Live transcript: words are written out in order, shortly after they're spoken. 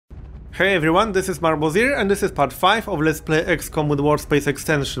Hey everyone, this is Marbozir and this is part 5 of Let's Play XCOM with Warspace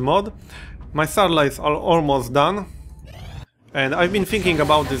Extension Mod. My satellites are almost done, and I've been thinking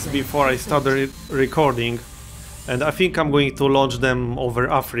about this before I started recording, and I think I'm going to launch them over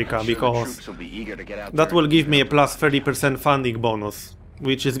Africa because that will give me a plus 30% funding bonus,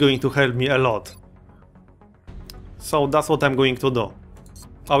 which is going to help me a lot. So that's what I'm going to do.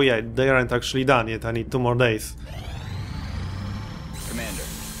 Oh yeah, they aren't actually done yet, I need 2 more days.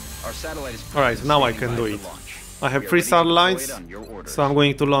 Alright, now I can do it. I have 3 satellites, so I'm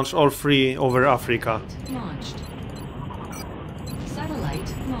going to launch all 3 over Africa.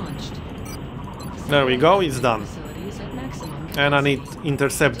 There we go, it's done. And I need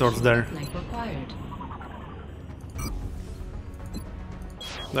interceptors there.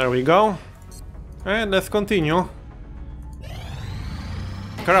 There we go. And let's continue.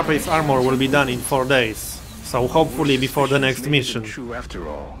 Carapace armor will be done in 4 days, so hopefully before the next mission.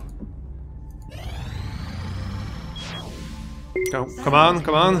 Come on,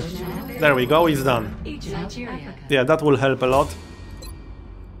 come on. There we go, it's done. Yeah, that will help a lot.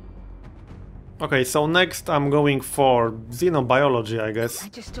 Okay, so next I'm going for xenobiology, I guess. I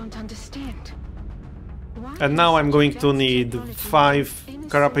just don't understand. And now I'm going to need 5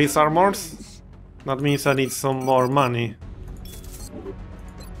 carapace armors. That means I need some more money.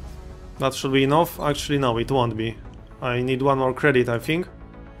 That should be enough. Actually, no, it won't be. I need 1 more credit, I think.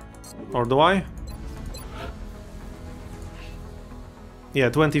 Or do I? Yeah,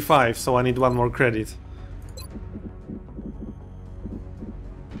 25, so I need 1 more credit.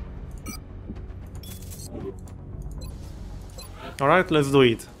 Alright, let's do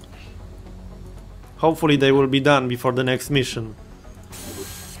it. Hopefully they will be done before the next mission.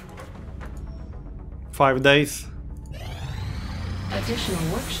 5 days.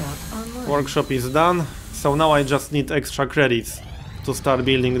 Additional workshop online. Workshop is done, so now I just need extra credits to start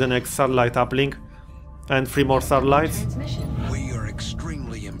building the next satellite uplink. And 3 more satellites.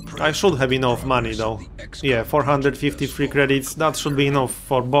 I should have enough money though. Yeah, 453 credits, that should be enough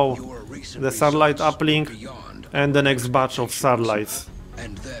for both the satellite uplink and the next batch of satellites.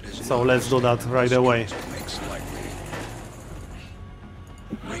 So let's do that right away.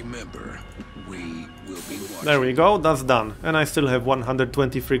 There we go, that's done. And I still have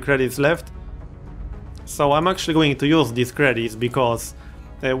 123 credits left. So I'm actually going to use these credits because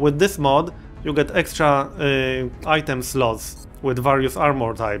with this mod you get extra item slots with various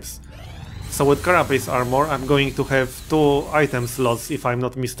armor types. So with carapace armor I'm going to have 2 item slots if I'm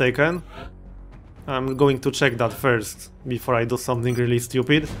not mistaken. I'm going to check that first before I do something really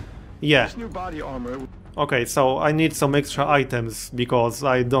stupid. Yeah. Okay, so I need some extra items because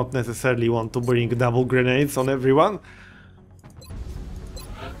I don't necessarily want to bring double grenades on everyone.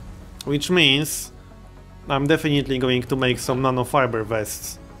 Which means I'm definitely going to make some nanofiber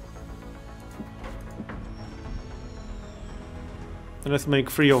vests. Let's make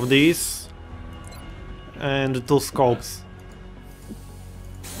 3 of these and 2 scopes.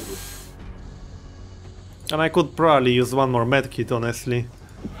 And I could probably use 1 more medkit, honestly.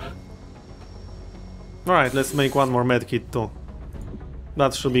 Alright, let's make 1 more medkit too.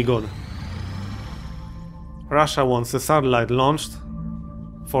 That should be good. Russia wants a satellite launched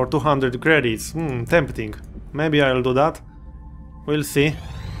for 200 credits. Tempting. Maybe I'll do that. We'll see.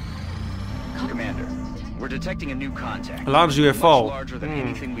 Commander, we're detecting a new contact. A large UFO. Larger than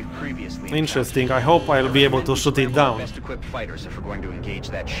anything we've previously Interesting. I hope I'll be able to shoot it down. Best equipped fighters if we're going to engage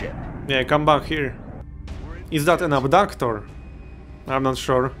that ship. Yeah, come back here. Is that an abductor? I'm not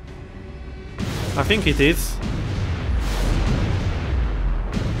sure. I think it is.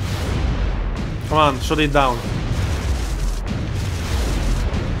 Come on, shoot it down.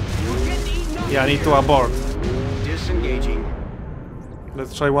 Yeah, I need to abort. Disengaging.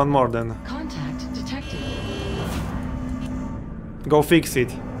 Let's try 1 more then. Contact detected. Go fix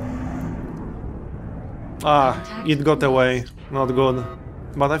it. Ah, it got away. Not good.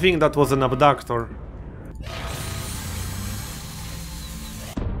 But I think that was an abductor.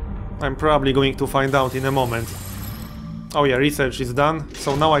 I'm probably going to find out in a moment. Oh yeah, research is done,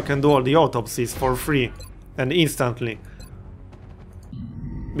 so now I can do all the autopsies for free and instantly.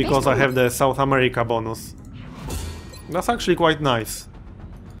 Because I have the South America bonus. That's actually quite nice.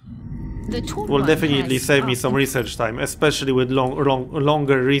 Will definitely save me some research time, especially with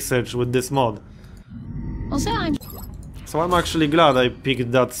longer research with this mod. So I'm actually glad I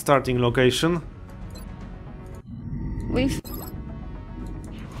picked that starting location.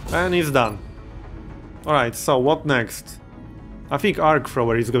 And it's done. Alright, so what next? I think Arc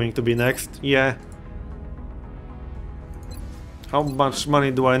Thrower is going to be next, yeah. How much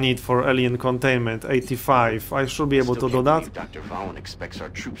money do I need for alien containment? 85. I should be able to do that. Dr. Valen expects our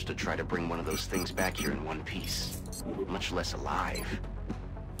troops to try to bring one of those things back here in one piece. Much less alive.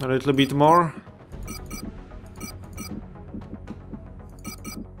 A little bit more.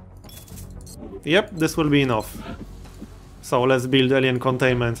 Yep, this will be enough. So let's build alien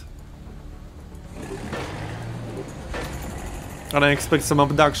containment. And I expect some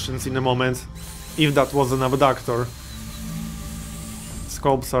abductions in a moment, if that was an abductor.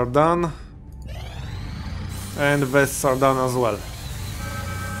 Scopes are done. And vests are done as well.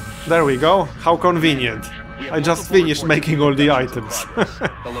 There we go, how convenient. I just finished making all the items.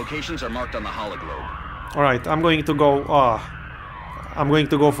 The locations are marked on the hologlobe. Alright, I'm going to go... I'm going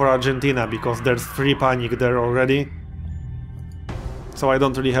to go for Argentina, because there's free panic there already. So I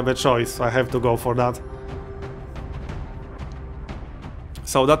don't really have a choice, I have to go for that.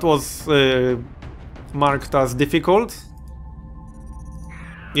 So that was marked as difficult.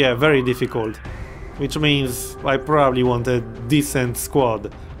 Yeah, very difficult. Which means I probably want a decent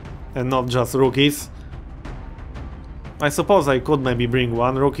squad and not just rookies. I suppose I could maybe bring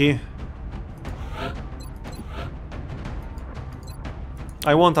one rookie.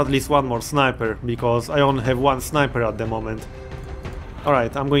 I want at least one more sniper, because I only have one sniper at the moment.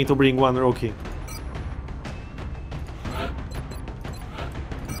 Alright, I'm going to bring one rookie.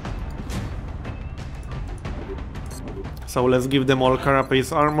 So let's give them all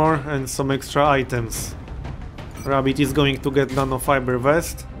carapace armor and some extra items. Rabbit is going to get nanofiber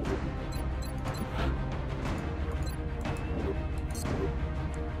vest.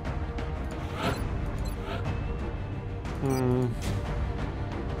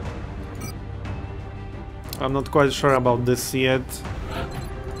 I'm not quite sure about this yet.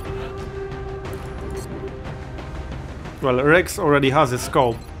 Well, Rex already has a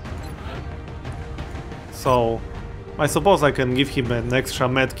scope. So I suppose I can give him an extra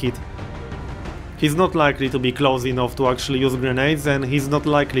medkit. He's not likely to be close enough to actually use grenades, and he's not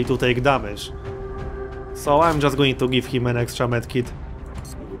likely to take damage. So I'm just going to give him an extra medkit.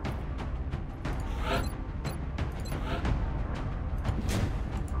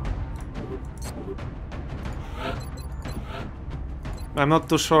 I'm not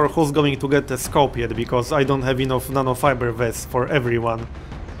too sure who's going to get the scope yet, because I don't have enough nanofiber vests for everyone.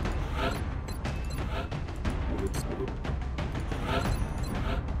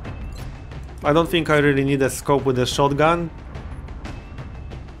 I don't think I really need a scope with a shotgun,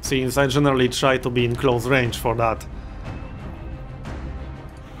 since I generally try to be in close range for that.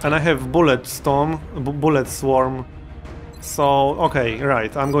 And I have bullet swarm, so okay,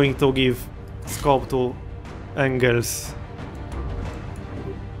 right, I'm going to give scope to Engels.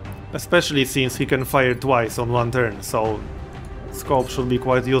 Especially since he can fire twice on one turn, so scope should be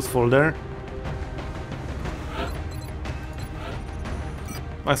quite useful there.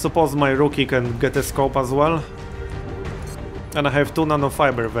 I suppose my rookie can get a scope as well. And I have 2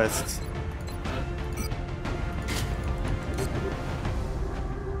 nanofiber vests.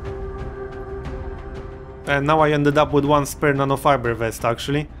 And now I ended up with 1 spare nanofiber vest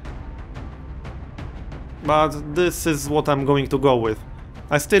actually. But this is what I'm going to go with.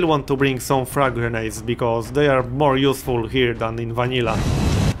 I still want to bring some frag grenades, because they are more useful here than in vanilla.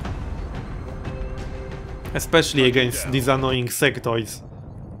 Especially against these annoying sectoids.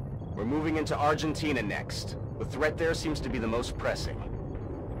 We're moving into Argentina next. The threat there seems to be the most pressing.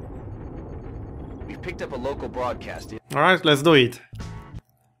 We've picked up a local broadcast. Alright, let's do it.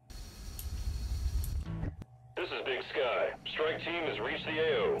 This is Big Sky. Strike team has reached the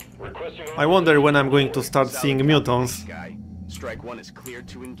AO. Requesting I wonder when I'm going to start seeing mutons. Strike 1 is cleared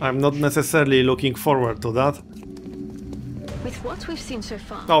to engage. I'm not necessarily looking forward to that. With what we've seen so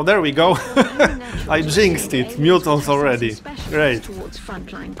far, Oh, there we go. I jinxed it. Mutons already. Great. towards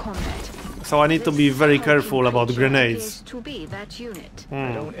frontline combat. So I need to be very careful about grenades. To be that unit.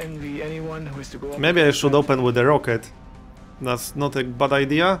 I don't envy anyone who has to go up. Maybe I should open with a rocket. That's not a bad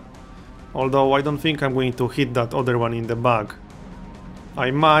idea. Although I don't think I'm going to hit that other one in the back.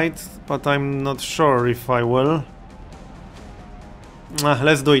 I might, but I'm not sure if I will.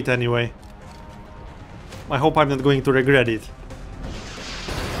 Let's do it anyway. I hope I'm not going to regret it.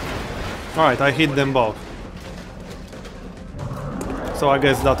 Alright, I hit them both. So I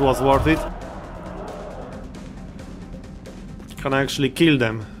guess that was worth it. Can I actually kill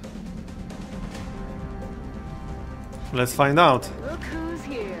them? Let's find out. Look who's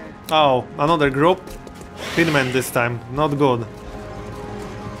here. Oh, another group? Pinmen this time, not good.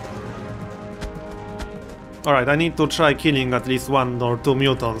 Alright, I need to try killing at least 1 or 2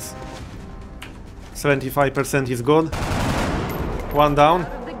 mutants. 75% is good. 1 down.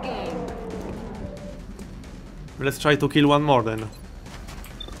 Let's try to kill one more then.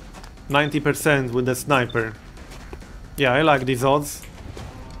 90% with the sniper. Yeah, I like these odds.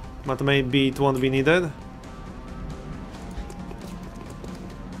 But maybe it won't be needed.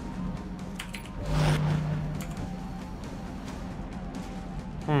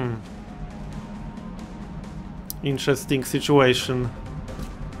 Interesting situation.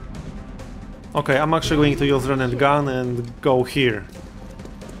 Okay, I'm actually going to use Rennet gun and go here.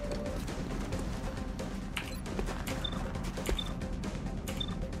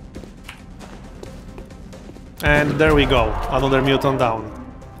 And there we go, another mutant down.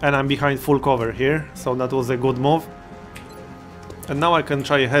 And I'm behind full cover here, so that was a good move. And now I can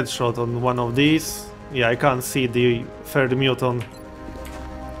try a headshot on one of these. Yeah, I can't see the third mutant.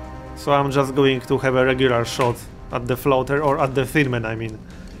 So I'm just going to have a regular shot at the floater, or at the Thinman, I mean.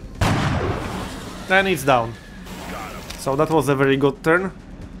 And it's down. So that was a very good turn.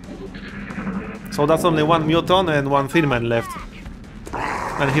 So that's only one mutant and one Thinman left.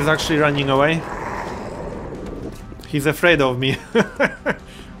 And he's actually running away. He's afraid of me.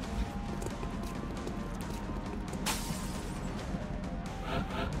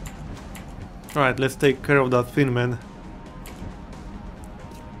 Alright, let's take care of that Thinman.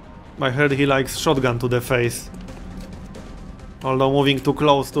 I heard he likes shotgun to the face. Although moving too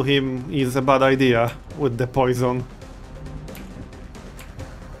close to him is a bad idea with the poison.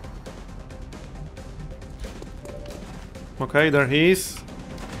 Okay, there he is.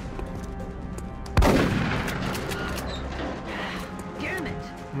 Damn it.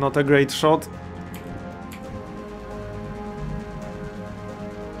 Not a great shot.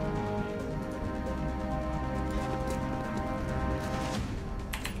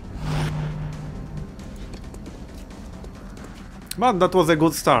 But that was a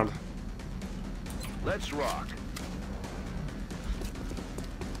good start. Let's rock.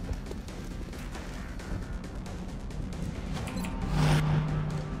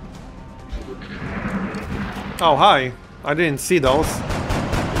 Oh, hi. I didn't see those.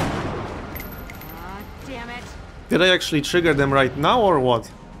 Damn it. Did I actually trigger them right now or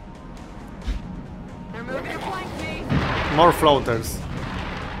what? They're moving to flank me. More floaters.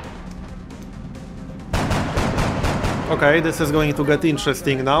 Okay, this is going to get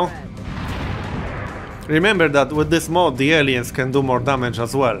interesting now. Remember that with this mod the aliens can do more damage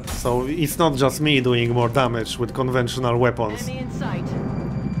as well, so it's not just me doing more damage with conventional weapons. Enemy in sight.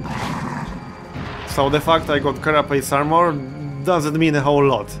 So the fact I got carapace armor doesn't mean a whole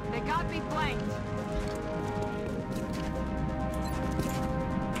lot. They got me flanked.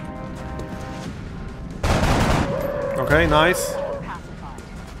 Okay, nice.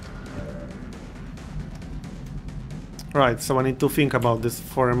 Right, so I need to think about this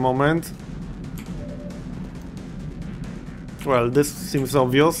for a moment. Well, this seems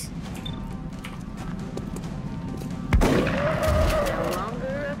obvious. No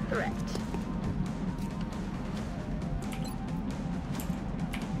longer a threat.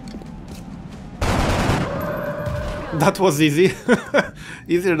 That was easy.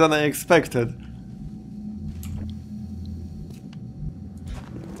 Easier than I expected.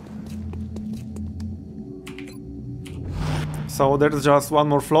 So there's just one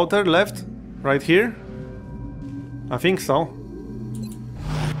more floater left, right here. I think so.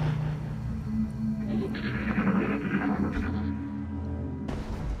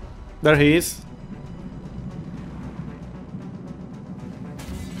 There he is.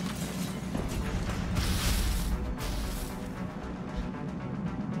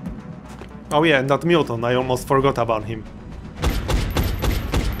 Oh yeah, and that mutant, I almost forgot about him.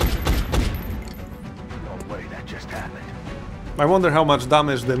 No way, that just happened. I wonder how much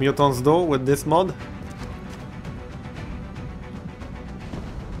damage the mutants do with this mod.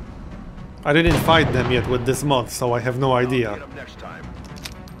 I didn't fight them yet with this mod, so I have no idea. Get 'em next time.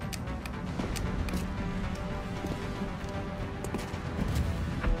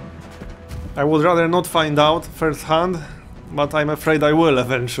 I would rather not find out firsthand, but I'm afraid I will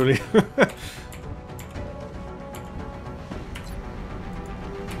eventually.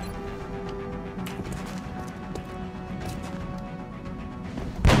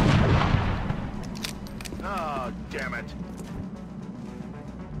 Oh, damn it.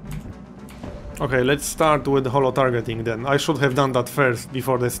 Okay, let's start with holo targeting then. I should have done that first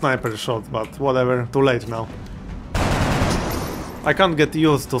before the sniper shot, but whatever, too late now. I can't get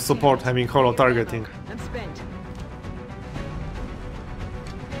used to support having holo targeting. I'm spent.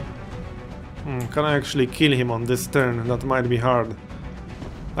 Can I actually kill him on this turn? That might be hard.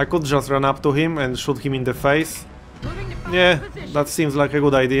 I could just run up to him and shoot him in the face. Moving to fire Yeah, position. that seems like a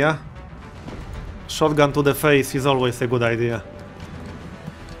good idea. Shotgun to the face is always a good idea.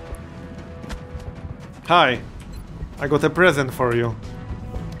 Hi. I got a present for you.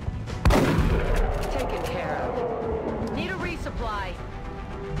 Taken care of. Need a resupply.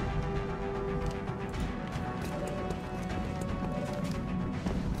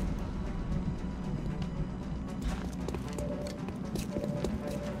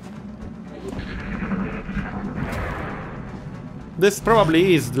 This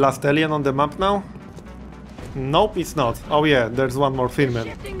probably is the last alien on the map now. Nope, it's not. Oh yeah, there's one more female.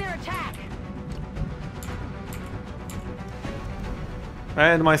 Shifting their attack.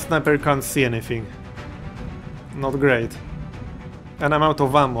 And my sniper can't see anything. Not great. And I'm out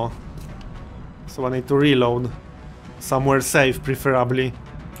of ammo. So I need to reload. Somewhere safe, preferably.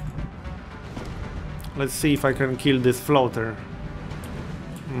 Let's see if I can kill this floater.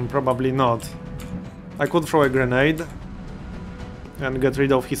 Probably not. I could throw a grenade and get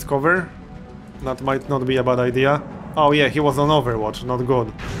rid of his cover. That might not be a bad idea. Oh yeah, he was on Overwatch, not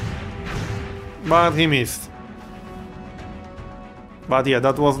good. But he missed. But yeah,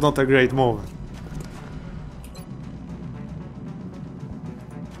 that was not a great move.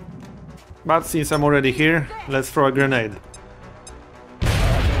 But since I'm already here, let's throw a grenade.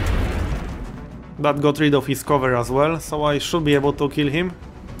 That got rid of his cover as well, so I should be able to kill him.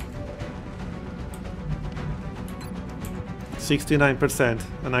 69%,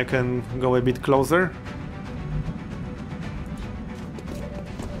 and I can go a bit closer.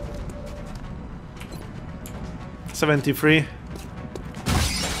 $73.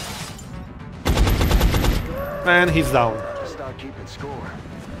 And he's down. Just start keeping score.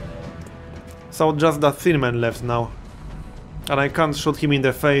 So just that thin man left now. And I can't shoot him in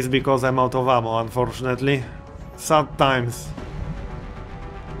the face because I'm out of ammo, unfortunately. Sad times.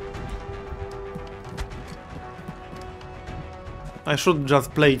 I should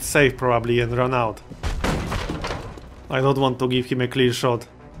just play it safe probably and run out. I don't want to give him a clear shot.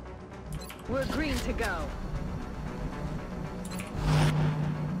 We're green to go.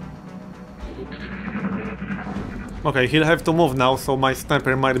 Okay, he'll have to move now, so my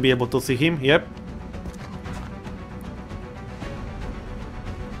sniper might be able to see him. Yep.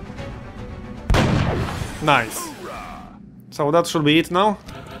 Nice. So that should be it now.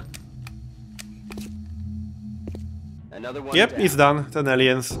 Yep, it's done. 10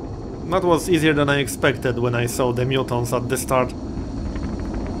 aliens. That was easier than I expected when I saw the mutants at the start.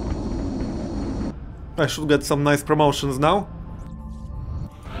 I should get some nice promotions now.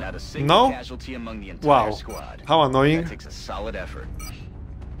 No? Wow. How annoying.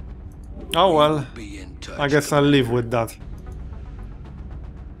 Oh well. I guess I'll live with that.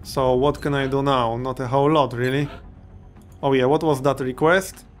 So what can I do now? Not a whole lot, really. Oh yeah, what was that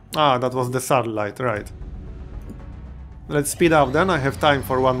request? Ah, that was the satellite, right. Let's speed up then, I have time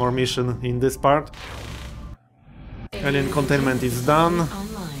for one more mission in this part. Alien containment is done.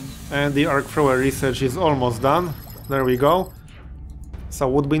 And the arc thrower research is almost done. There we go. So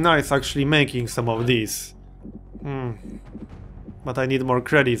would be nice actually making some of these. But I need more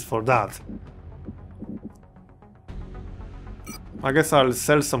credits for that. I guess I'll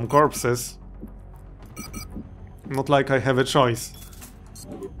sell some corpses. Not like I have a choice.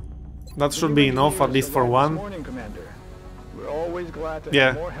 That should be enough, at least for one. We're always glad to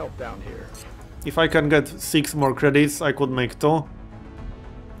Yeah. have more help down here. If I can get 6 more credits, I could make 2.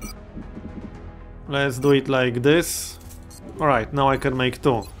 Let's do it like this. Alright, now I can make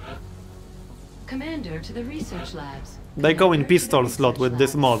 2. Commander to the research labs. They go in pistol slot with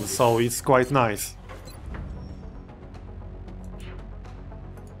this mod, so it's quite nice.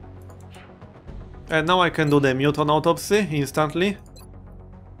 And now I can do the mutant autopsy instantly.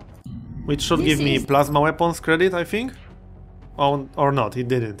 Which should give me plasma weapons credit, I think. Oh, or not, it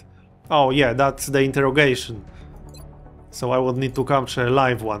didn't. Oh yeah, that's the interrogation. So I would need to capture a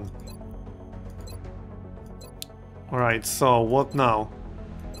live one. Alright, so what now?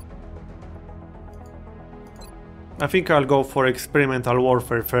 I think I'll go for experimental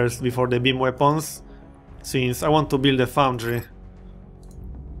warfare first before the beam weapons, since I want to build a foundry.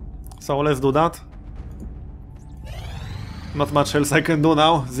 So let's do that. Not much else I can do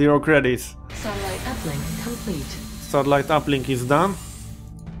now, 0 credits. Satellite uplink complete. Satellite uplink is done,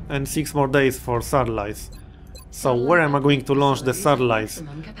 and 6 more days for satellites. So where am I going to launch the satellites?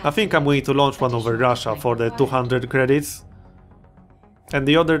 I think I'm going to launch one over Russia for the 200 credits. And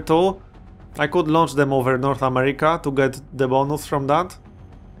the other 2, I could launch them over North America to get the bonus from that.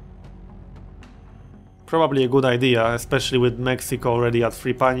 Probably a good idea, especially with Mexico already at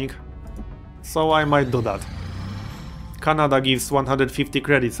free panic. So I might do that. Canada gives 150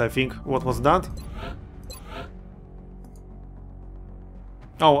 credits, I think. What was that?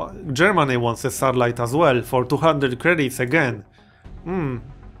 Oh, Germany wants a satellite as well, for 200 credits again.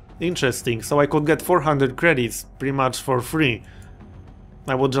 Interesting, so I could get 400 credits pretty much for free.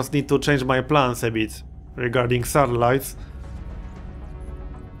 I would just need to change my plans a bit regarding satellites.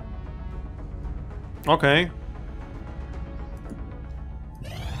 Okay.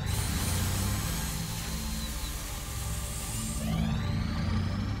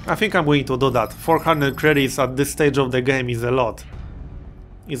 I think I'm going to do that. 400 credits at this stage of the game is a lot.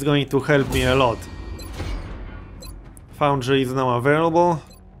 It's going to help me a lot. Foundry is now available.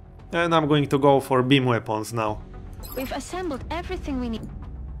 And I'm going to go for beam weapons now. We've assembled everything we need.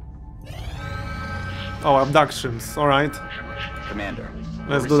 Oh, abductions, alright. Commander,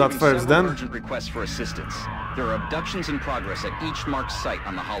 Let's we're do that receiving first several then. Urgent requests for assistance. There are abductions in progress at each marked site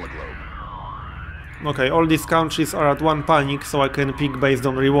on the hologlobe. Okay, all these countries are at one panic, so I can pick based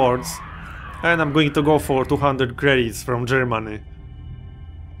on rewards. And I'm going to go for 200 credits from Germany.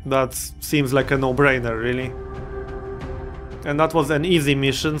 That seems like a no-brainer, really. And that was an easy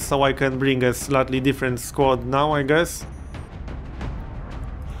mission, so I can bring a slightly different squad now, I guess.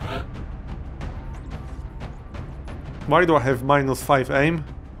 Why do I have -5 aim?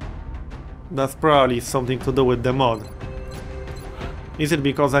 That's probably something to do with the mod. Is it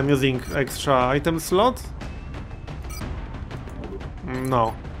because I'm using extra item slot?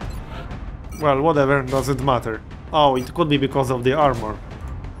 No. Well, whatever, doesn't matter. Oh, it could be because of the armor.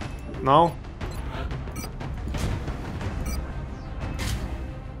 No?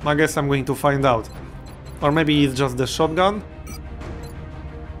 I guess I'm going to find out. Or maybe it's just the shotgun?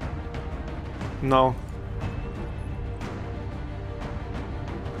 No.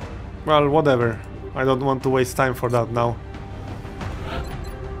 Well, whatever. I don't want to waste time for that now.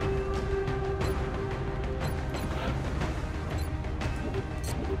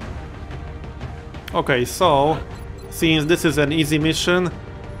 Okay, so since this is an easy mission,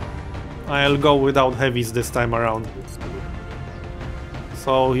 I'll go without heavies this time around.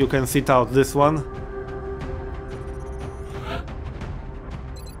 So you can sit out this one.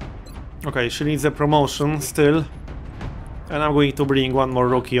 Okay, she needs a promotion still. And I'm going to bring one more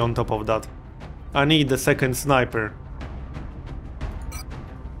rookie on top of that. I need the second sniper.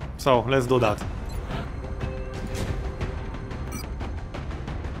 So let's do that.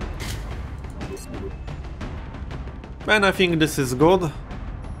 And I think this is good.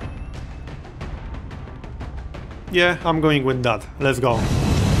 Yeah, I'm going with that. Let's go.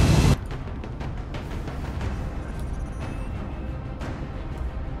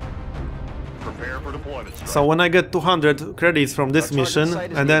 So when I get 200 credits from this mission,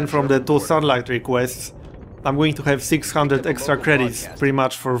 and then from the 2 satellite requests, I'm going to have 600 extra credits pretty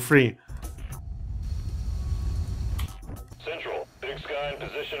much for free. Central, Big Sky in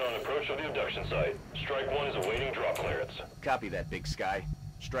position on approach of the abduction site. Strike 1 is awaiting drop clearance. Copy that, Big Sky.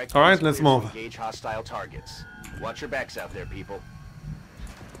 Strike All right, one is let's clear to move. engage hostile targets. Watch your backs out there, people.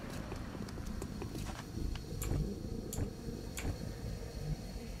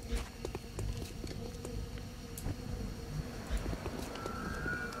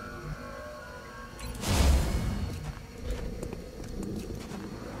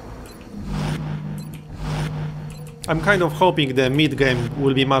 I'm kind of hoping the mid-game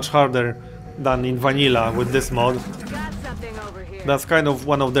will be much harder than in vanilla with this mod. Got something over here. That's kind of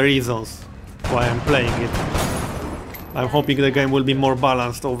one of the reasons why I'm playing it. I'm hoping the game will be more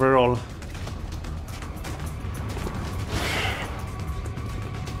balanced overall.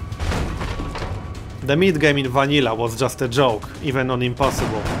 The mid-game in vanilla was just a joke, even on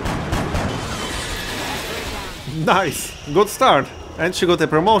impossible. Nice! Good start! And she got a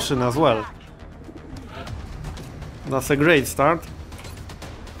promotion as well. That's a great start.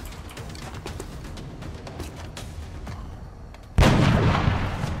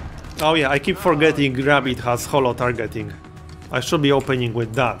 Oh yeah, I keep forgetting Rabbit has holo targeting. I should be opening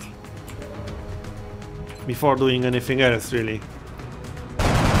with that. Before doing anything else, really.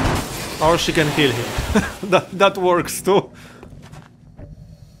 Or she can kill him. that works too.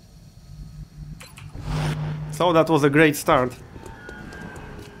 So that was a great start.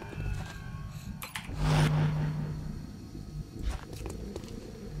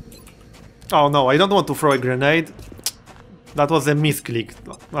 Oh no, I don't want to throw a grenade. That was a misclick.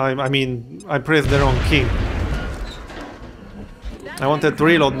 I mean, I pressed the wrong key. I wanted to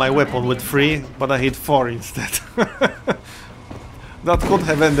reload my weapon with 3, but I hit 4 instead. That could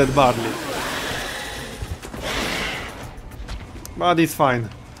have ended badly. But it's fine.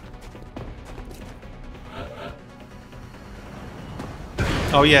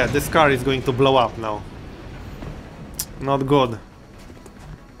 Oh yeah, this car is going to blow up now. Not good.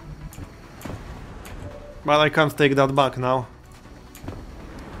 But I can't take that back now.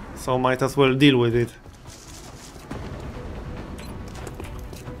 So might as well deal with it.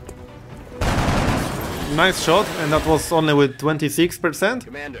 Nice shot, and that was only with 26%.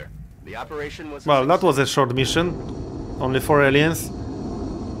 Commander, the operation was... Well, that was a short mission. Only 4 aliens.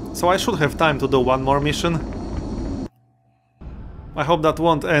 So I should have time to do one more mission. I hope that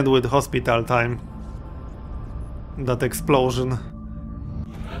won't end with hospital time. That explosion.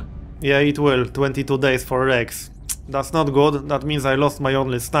 Yeah, it will. 22 days for Rex. That's not good. That means I lost my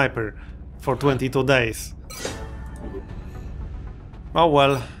only sniper for 22 days. Oh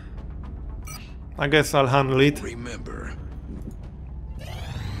well. I guess I'll handle it. Remember.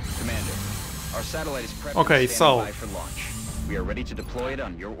 Commander, our satellite is prepped Okay, and so standing by for launch. We are ready to deploy it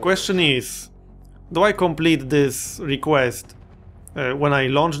on your orders. question is, do I complete this request when I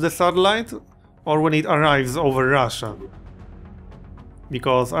launch the satellite or when it arrives over Russia?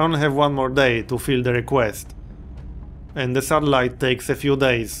 Because I only have one more day to fill the request. And the satellite takes a few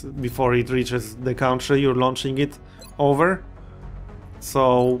days before it reaches the country you're launching it over.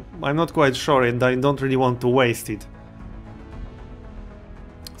 So I'm not quite sure and I don't really want to waste it.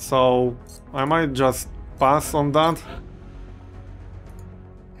 So I might just pass on that.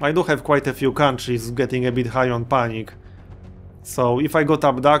 I do have quite a few countries getting a bit high on panic. So if I got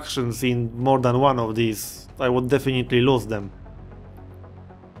abductions in more than one of these, I would definitely lose them.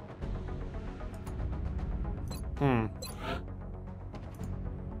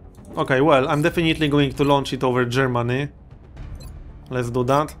 Okay, well, I'm definitely going to launch it over Germany. Let's do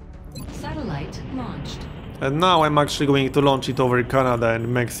that. Satellite launched. And now I'm actually going to launch it over Canada and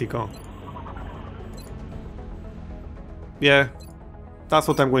Mexico. Yeah, that's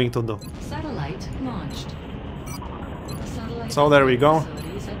what I'm going to do. Satellite launched. Satellite So there we go.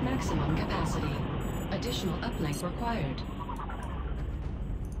 facilities at maximum capacity. Additional uplink required.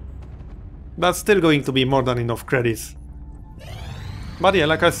 That's still going to be more than enough credits. But yeah,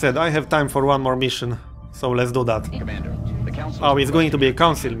 like I said, I have time for one more mission. So let's do that. Commander, the council. Oh, it's going to be a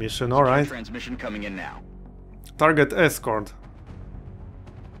council mission, alright. Transmission coming in now. Target escort.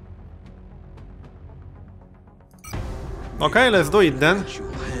 Okay, let's do it then.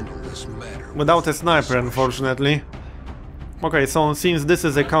 Without a sniper, unfortunately. Okay, so since this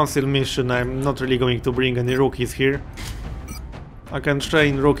is a council mission, I'm not really going to bring any rookies here. I can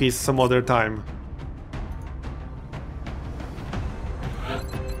train rookies some other time.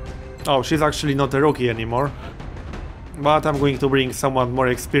 Oh, she's actually not a rookie anymore. But I'm going to bring someone more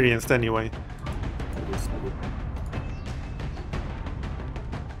experienced anyway.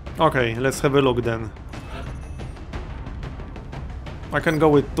 Okay, let's have a look then. I can go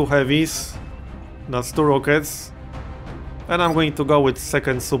with 2 heavies. That's 2 rockets. And I'm going to go with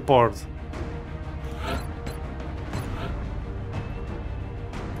second support.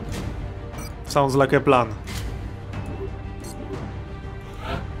 Sounds like a plan.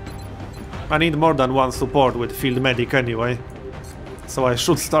 I need more than 1 support with field medic anyway, so I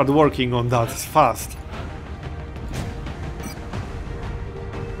should start working on that fast.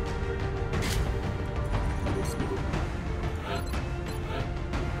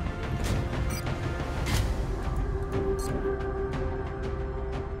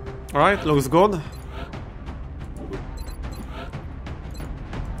 Alright, looks good.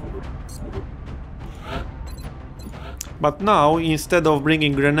 But now, instead of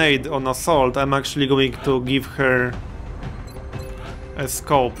bringing grenade on assault, I'm actually going to give her a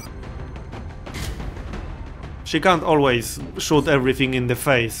scope. She can't always shoot everything in the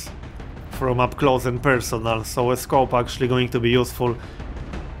face from up close and personal, so a scope actually going to be useful.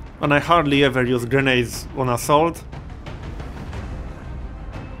 And I hardly ever use grenades on assault,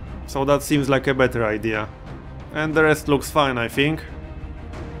 so that seems like a better idea. And the rest looks fine, I think.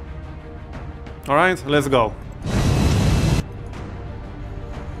 Alright, let's go.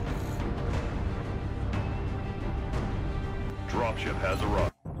 Dropship has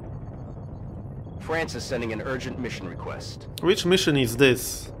arrived. France is sending an urgent mission request. Which mission is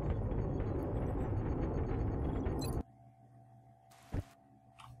this?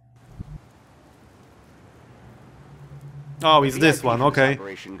 Oh, it's this one, okay.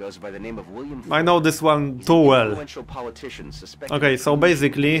 I know this one too well. Okay, so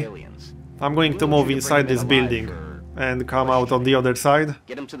basically, I'm going to move inside this building and come out on the other side.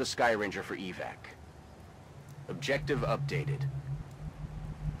 Get him to the Sky Ranger for evac. Objective updated.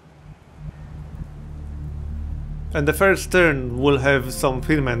 And the first turn will have some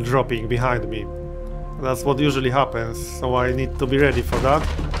filament dropping behind me. That's what usually happens, so I need to be ready for that.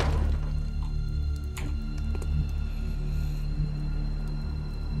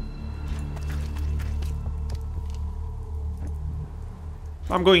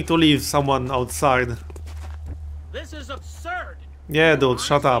 I'm going to leave someone outside. This is absurd. Yeah, dude,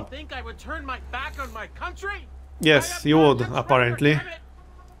 shut up. Think I would turn my back on my country? Yes, you would, apparently.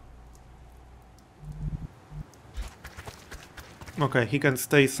 Okay, he can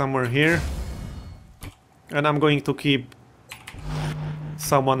stay somewhere here. And I'm going to keep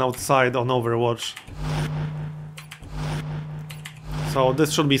someone outside on Overwatch. So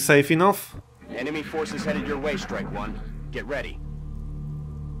this should be safe enough. Enemy forces headed your way, Strike One. Get ready.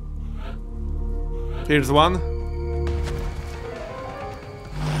 Here's one.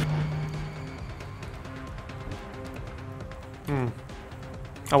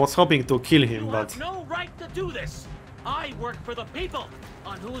 I was hoping to kill him, You but... have no right to do this. I work for the people.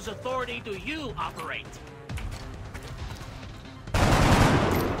 On whose authority do you operate?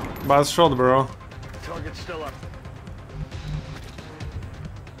 Bad shot, bro. Target's still up.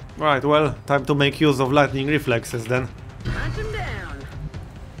 Right, well, time to make use of lightning reflexes then. Hunt him down.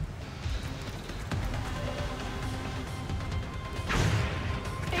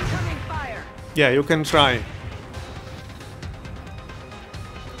 Incoming fire. Yeah, you can try.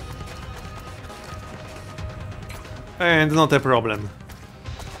 And not a problem.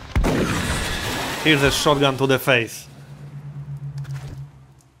 Here's a shotgun to the face.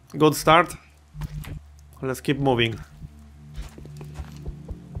 Good start. Let's keep moving.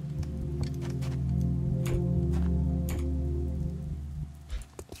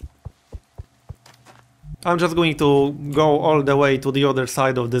 I'm just going to go all the way to the other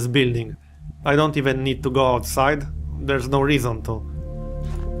side of this building. I don't even need to go outside. There's no reason to.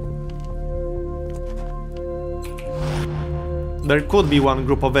 There could be one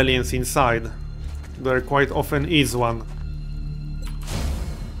group of aliens inside. There quite often is one.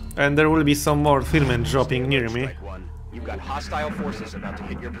 And there will be some more filament dropping near me. Strike One. You've got hostile forces about to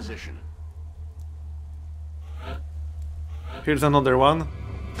hit your position. Here's another one.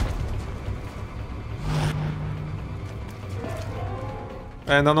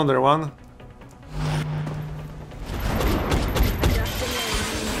 And another one.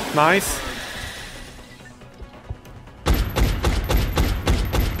 Nice.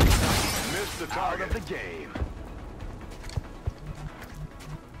 Missed the target of the game.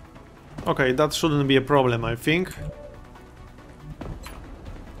 Okay, that shouldn't be a problem, I think.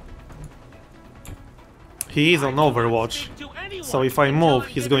 He is on Overwatch, so if I move,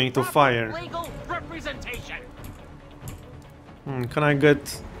 he's going to fire. Legal representation. Can I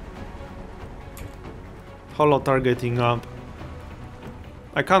get holo targeting up?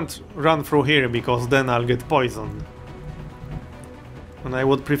 I can't run through here because then I'll get poisoned. And I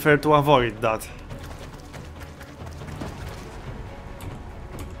would prefer to avoid that.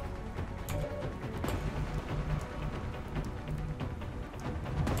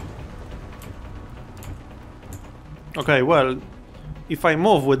 Okay, well, if I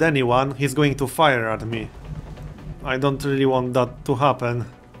move with anyone, he's going to fire at me. I don't really want that to happen.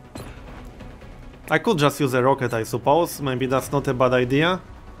 I could just use a rocket, I suppose. Maybe that's not a bad idea.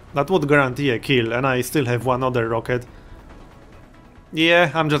 That would guarantee a kill, and I still have one other rocket.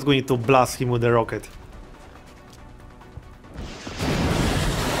 Yeah, I'm just going to blast him with a rocket.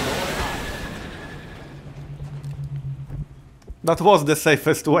 That was the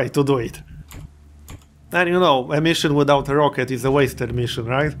safest way to do it. And you know, a mission without a rocket is a wasted mission,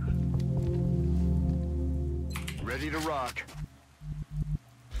 right? Ready to rock.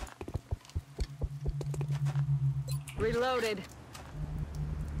 Reloaded.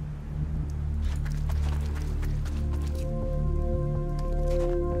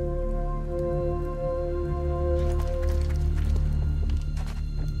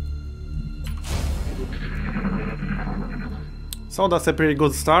 So that's a pretty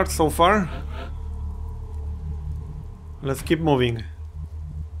good start so far. Let's keep moving.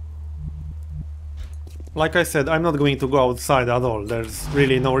 Like I said, I'm not going to go outside at all. There's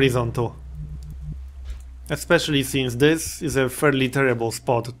really no reason to. Especially since this is a fairly terrible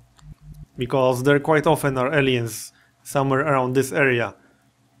spot. Because there quite often are aliens somewhere around this area.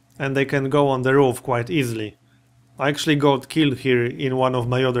 And they can go on the roof quite easily. I actually got killed here in one of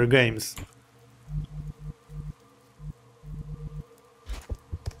my other games.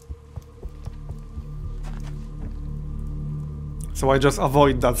 So I just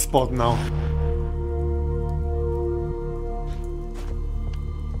avoid that spot now.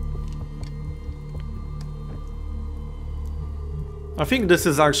 I think this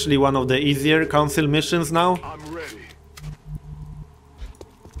is actually one of the easier council missions now. I'm ready.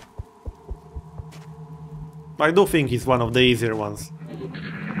 I do think it's one of the easier ones.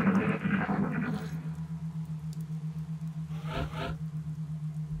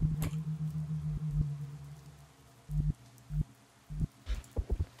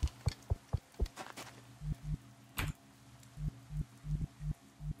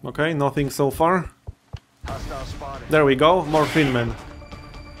 Okay, nothing so far. Hostile spotted. There we go, more Finmen.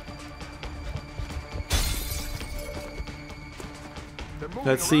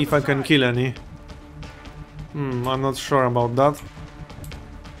 Let's see if I can kill any. I'm not sure about that.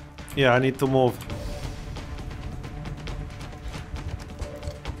 Yeah, I need to move.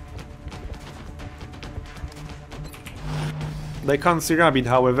 They can't see Rabbit,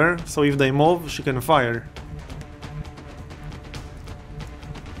 however, so if they move, she can fire.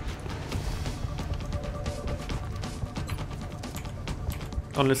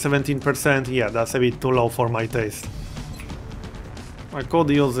 Only 17%, yeah, that's a bit too low for my taste. I could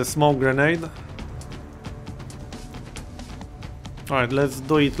use a smoke grenade. Alright, let's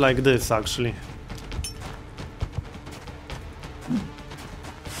do it like this, actually.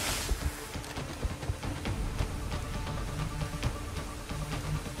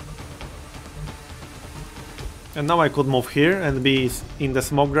 And now I could move here and be in the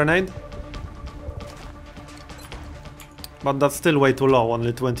smoke grenade. But that's still way too low,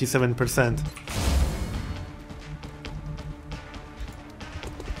 only 27%.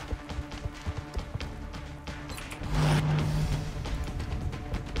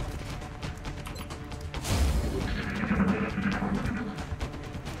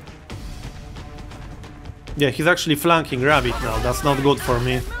 Yeah, he's actually flanking Rabbit now, that's not good for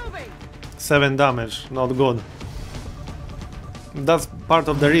me. 7 damage, not good. That's part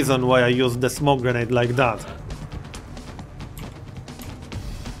of the reason why I used the smoke grenade like that.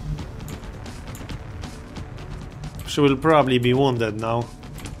 She will probably be wounded now.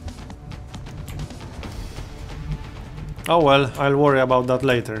 Oh well, I'll worry about that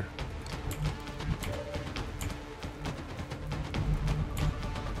later.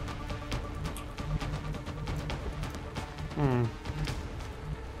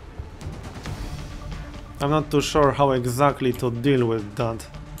 I'm not too sure how exactly to deal with that.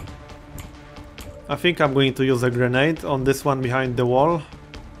 I think I'm going to use a grenade on this one behind the wall.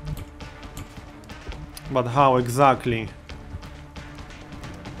 But how exactly?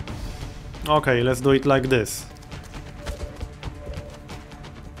 Okay, let's do it like this.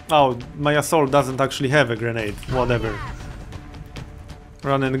 Oh, my assault doesn't actually have a grenade, whatever.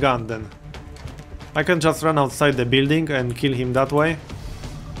 Run and gun then. I can just run outside the building and kill him that way.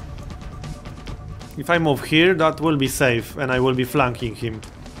 If I move here, that will be safe and I will be flanking him.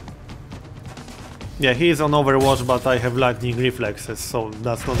 Yeah, he is on Overwatch, but I have lightning reflexes, so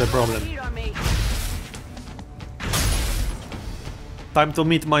that's not a problem. Time to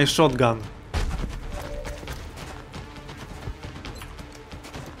meet my shotgun.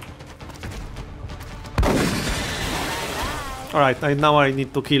 Alright, now I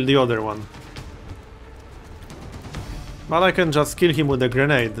need to kill the other one. But I can just kill him with a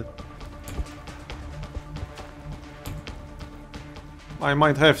grenade. I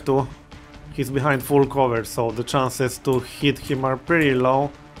might have to. He's behind full cover, so the chances to hit him are pretty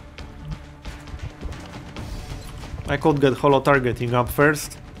low. I could get holo targeting up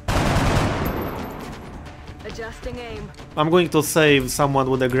first. Adjusting aim. I'm going to save someone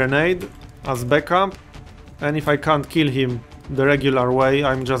with a grenade as backup, and if I can't kill him the regular way,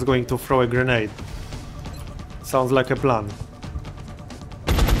 I'm just going to throw a grenade. Sounds like a plan.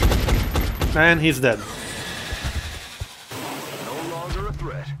 And he's dead.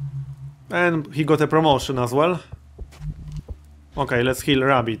 And he got a promotion as well. Okay, let's heal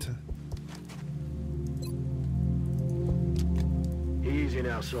Rabbit. Easy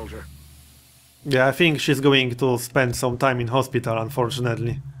now, soldier. Yeah, I think she's going to spend some time in hospital,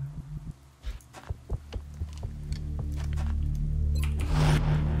 unfortunately.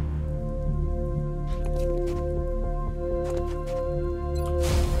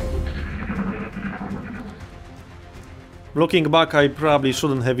 Looking back, I probably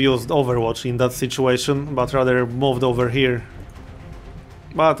shouldn't have used Overwatch in that situation, but rather moved over here.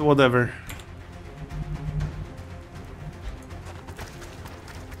 But whatever.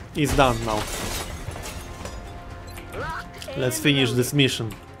 It's done now. Let's finish this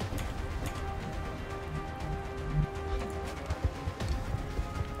mission.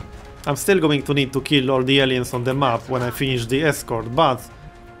 I'm still going to need to kill all the aliens on the map when I finish the escort, but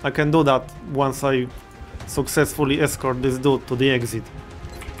I can do that once I successfully escort this dude to the exit.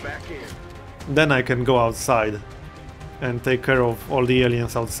 Then I can go outside and take care of all the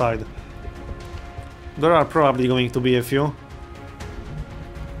aliens outside. There are probably going to be a few.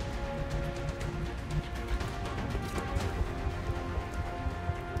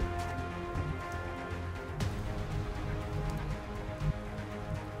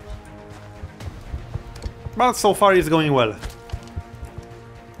 But so far it's going well.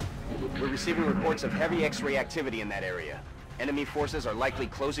 We're receiving reports of heavy X-ray activity in that area. Enemy forces are likely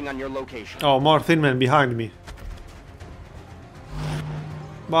closing on your location. Oh, more thin men behind me.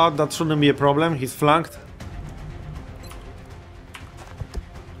 But that shouldn't be a problem, he's flanked.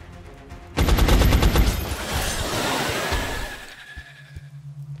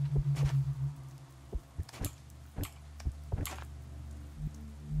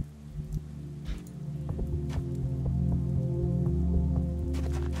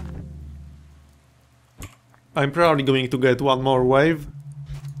 I'm probably going to get one more wave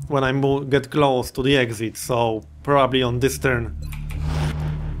when I get close to the exit, so probably on this turn.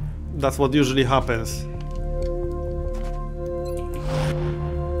 That's what usually happens.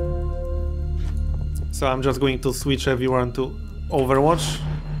 So I'm just going to switch everyone to Overwatch.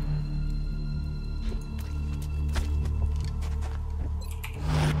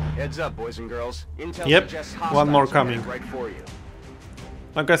 Heads up, boys and girls. Intel Yep, suggests one more hostiles coming. headed right for you.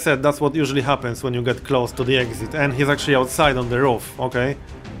 Like I said, that's what usually happens when you get close to the exit. And he's actually outside on the roof, okay.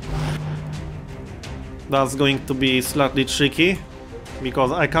 That's going to be slightly tricky,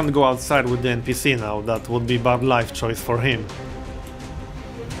 because I can't go outside with the NPC now. That would be bad life choice for him.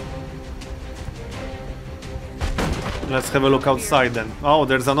 Let's have a look outside then. Oh,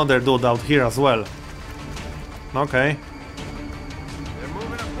 there's another dude out here as well. Okay.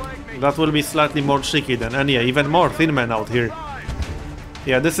 That will be slightly more tricky then. And yeah, even more thin men out here.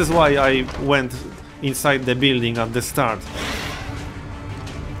 Yeah, this is why I went inside the building at the start.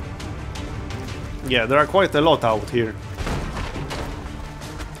 Yeah, there are quite a lot out here.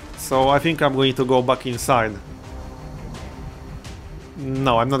 So I think I'm going to go back inside.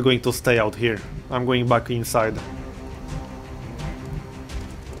 No, I'm not going to stay out here. I'm going back inside.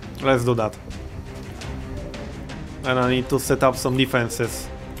 Let's do that. And I need to set up some defenses.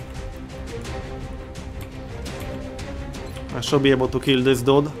 I should be able to kill this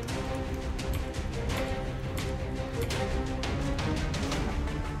dude.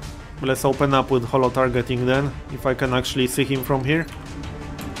 Let's open up with holo targeting then, if I can actually see him from here.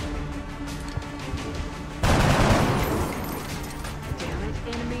 Damn it,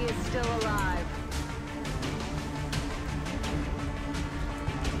 enemy is still alive.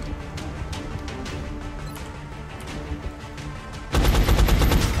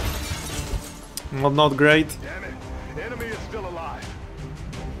 Not great. Damn it. Enemy is still alive.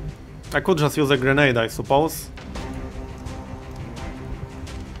 I could just use a grenade, I suppose.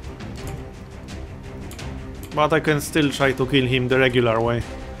 But I can still try to kill him the regular way.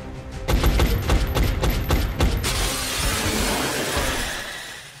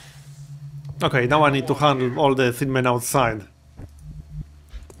 Okay, now I need to handle all the thin men outside.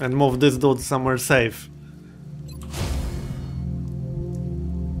 And move this dude somewhere safe.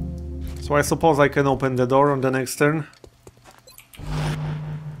 So I suppose I can open the door on the next turn.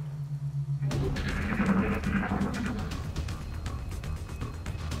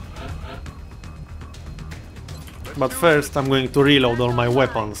 But first I'm going to reload all my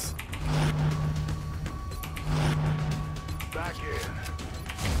weapons. Back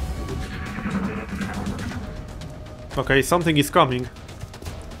in. Okay, something is coming.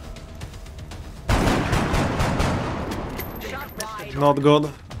 Not good.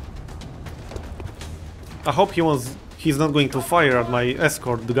 I hope he's not going to fire at my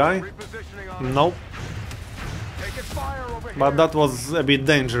escort guy. Nope. But that was a bit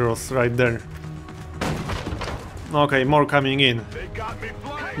dangerous right there. Okay, more coming in.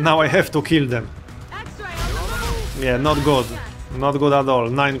 Now I have to kill them. Yeah, not good. Not good at all.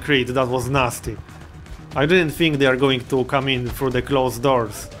 9 crit, that was nasty. I didn't think they are going to come in through the closed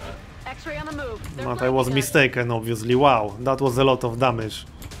doors. X-ray on the move. But I was mistaken, obviously. Wow, that was a lot of damage.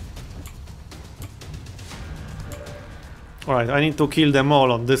 Alright, I need to kill them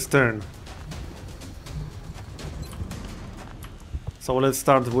all on this turn. So let's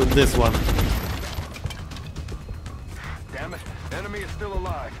start with this one. Damn it. Enemy is still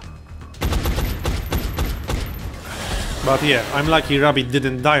alive. But yeah, I'm lucky Rabbit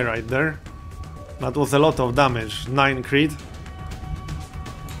didn't die right there. That was a lot of damage. 9 crit.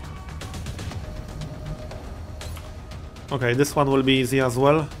 Okay, this one will be easy as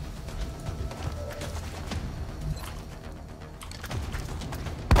well.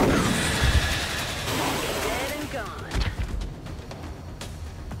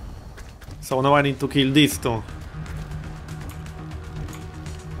 So now I need to kill these two.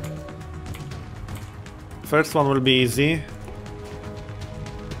 First one will be easy.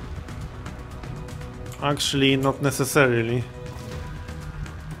 Actually, not necessarily.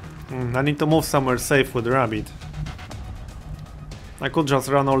 I need to move somewhere safe with Rabbit. I could just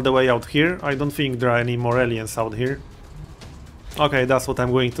run all the way out here. I don't think there are any more aliens out here. Okay, that's what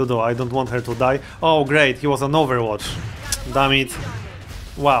I'm going to do. I don't want her to die. Oh great, he was on Overwatch. Damn it.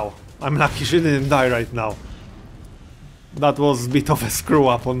 Wow, I'm lucky she didn't die right now. That was a bit of a screw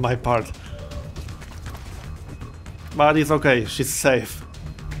up on my part. But it's okay, she's safe.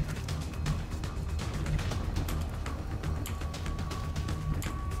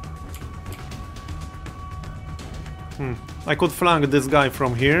 I could flank this guy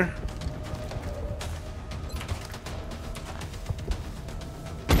from here.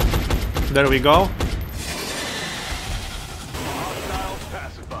 There we go.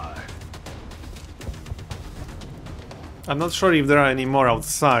 I'm not sure if there are any more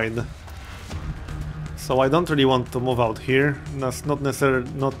outside, so I don't really want to move out here. That's not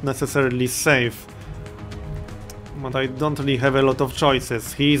necessarily safe, but I don't really have a lot of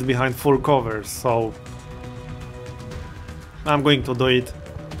choices. He is behind full cover, so I'm going to do it.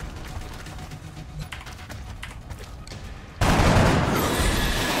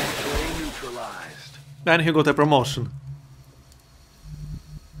 And he got a promotion.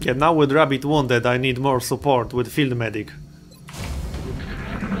 Yeah, now with Rabbit wounded, I need more support with Field Medic.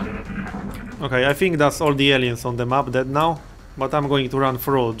 Okay, I think that's all the aliens on the map dead now, but I'm going to run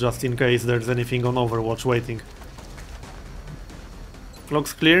through just in case there's anything on Overwatch waiting.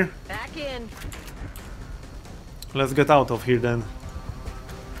 Looks clear. Back in. Let's get out of here then.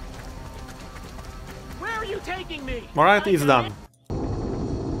 Where are you taking me? Alright, it's done.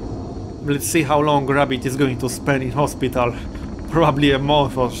 Let's see how long Rabbit is going to spend in hospital. Probably a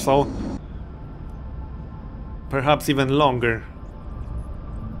month or so. Perhaps even longer.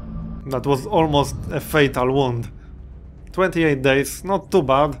 That was almost a fatal wound. 28 days, not too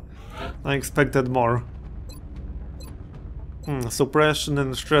bad. I expected more. Suppression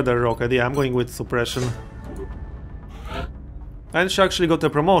and Shredder Rocket. Yeah, I'm going with Suppression. And she actually got a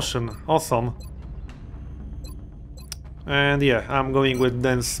promotion. Awesome. And yeah, I'm going with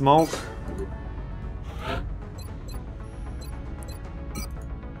Dense Smoke.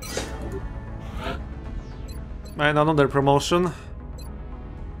 And another promotion.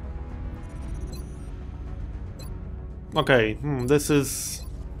 Okay, this is...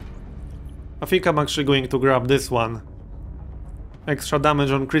 I think I'm actually going to grab this one. Extra damage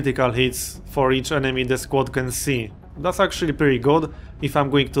on critical hits for each enemy the squad can see. That's actually pretty good if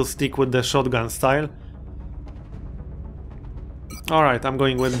I'm going to stick with the shotgun style. Alright, I'm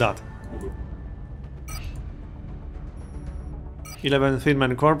going with that. 11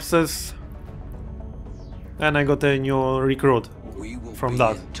 Thinman corpses. And I got a new recruit from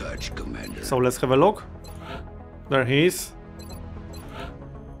that. So let's have a look. There he is.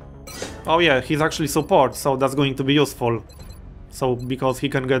 Oh yeah, he's actually support, so that's going to be useful. So, because he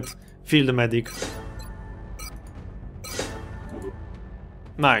can get Field Medic.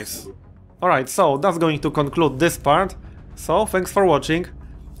 Nice. Alright, so that's going to conclude this part. So, thanks for watching,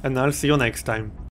 and I'll see you next time.